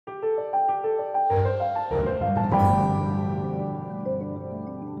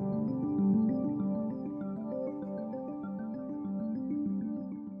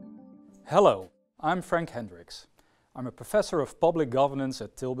Hello, I'm Frank Hendriks. I'm a professor of public governance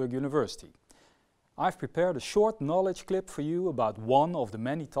at Tilburg University. I've prepared a short knowledge clip for you about one of the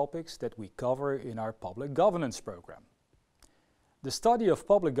many topics that we cover in our public governance program. The study of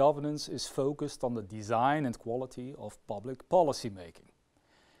public governance is focused on the design and quality of public policy making.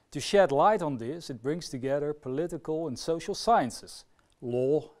 To shed light on this, it brings together political and social sciences,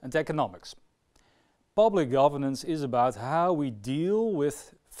 law and economics. Public governance is about how we deal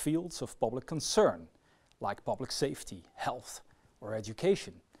with fields of public concern, like public safety, health or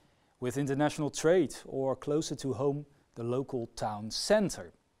education, with international trade or closer to home, the local town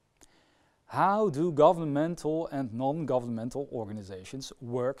center. How do governmental and non-governmental organizations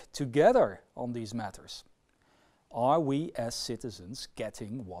work together on these matters? Are we as citizens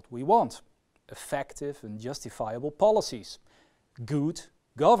getting what we want? Effective and justifiable policies, good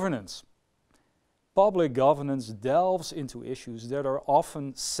governance. Public governance delves into issues that are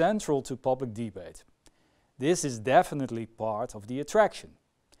often central to public debate. This is definitely part of the attraction.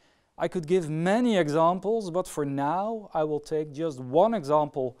 I could give many examples, but for now I will take just one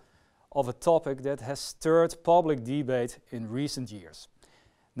example of a topic that has stirred public debate in recent years,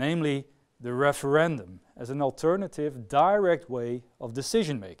 namely the referendum as an alternative, direct way of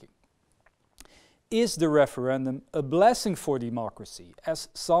decision making. Is the referendum a blessing for democracy, as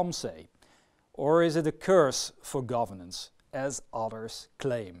some say? Or is it a curse for governance, as others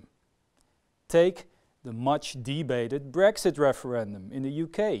claim? Take the much debated Brexit referendum in the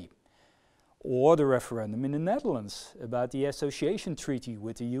UK, or the referendum in the Netherlands about the association treaty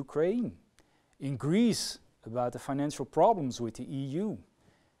with the Ukraine, in Greece about the financial problems with the EU,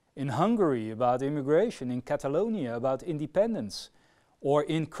 in Hungary about immigration, in Catalonia about independence, or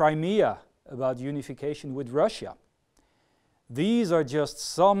in Crimea about unification with Russia. These are just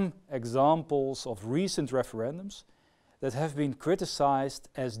some examples of recent referendums that have been criticized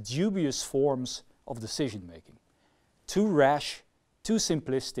as dubious forms of decision making. Too rash, too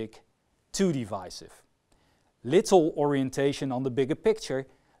simplistic, too divisive. Little orientation on the bigger picture,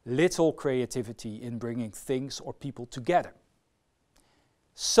 little creativity in bringing things or people together.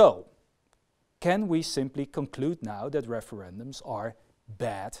 So, can we simply conclude now that referendums are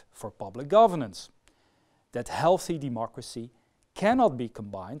bad for public governance? That healthy democracy cannot be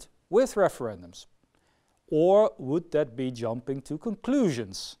combined with referendums? Or would that be jumping to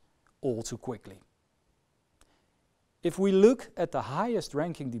conclusions all too quickly? If we look at the highest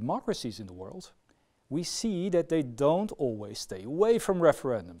ranking democracies in the world, we see that they don't always stay away from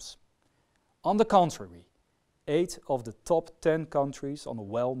referendums. On the contrary, 8 of the top 10 countries on a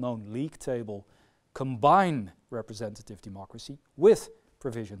well-known league table combine representative democracy with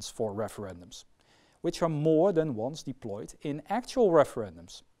provisions for referendums, which are more than once deployed in actual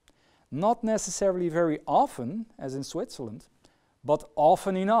referendums. Not necessarily very often, as in Switzerland, but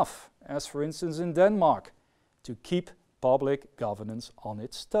often enough, as for instance in Denmark, to keep public governance on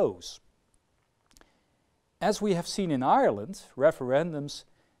its toes. As we have seen in Ireland, referendums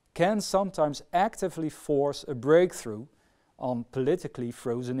can sometimes actively force a breakthrough on politically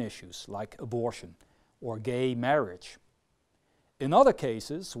frozen issues like abortion or gay marriage. In other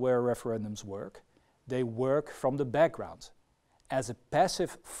cases where referendums work, they work from the background, as a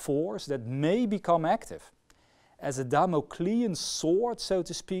passive force that may become active, as a Damoclean sword, so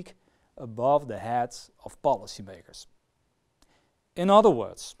to speak, above the heads of policymakers. In other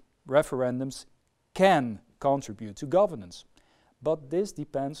words, referendums can contribute to governance, but this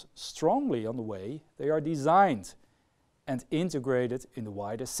depends strongly on the way they are designed and integrated in the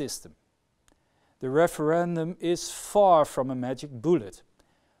wider system. The referendum is far from a magic bullet.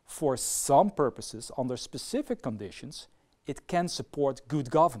 For some purposes, under specific conditions, it can support good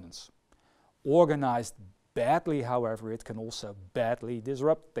governance. Organized badly, however, it can also badly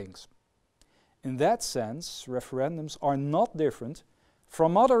disrupt things. In that sense, referendums are not different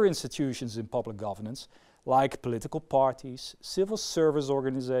from other institutions in public governance, like political parties, civil service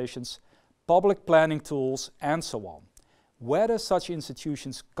organizations, public planning tools, and so on. Whether such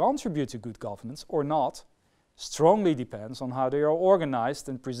institutions contribute to good governance or not strongly depends on how they are organized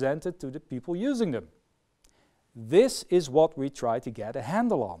and presented to the people using them. This is what we try to get a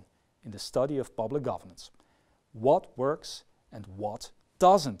handle on in the study of public governance. What works and what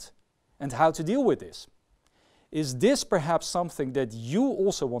doesn't, and how to deal with this. Is this perhaps something that you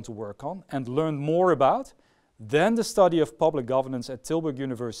also want to work on and learn more about? Then the study of public governance at Tilburg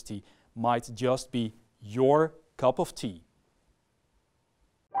University might just be your cup of tea.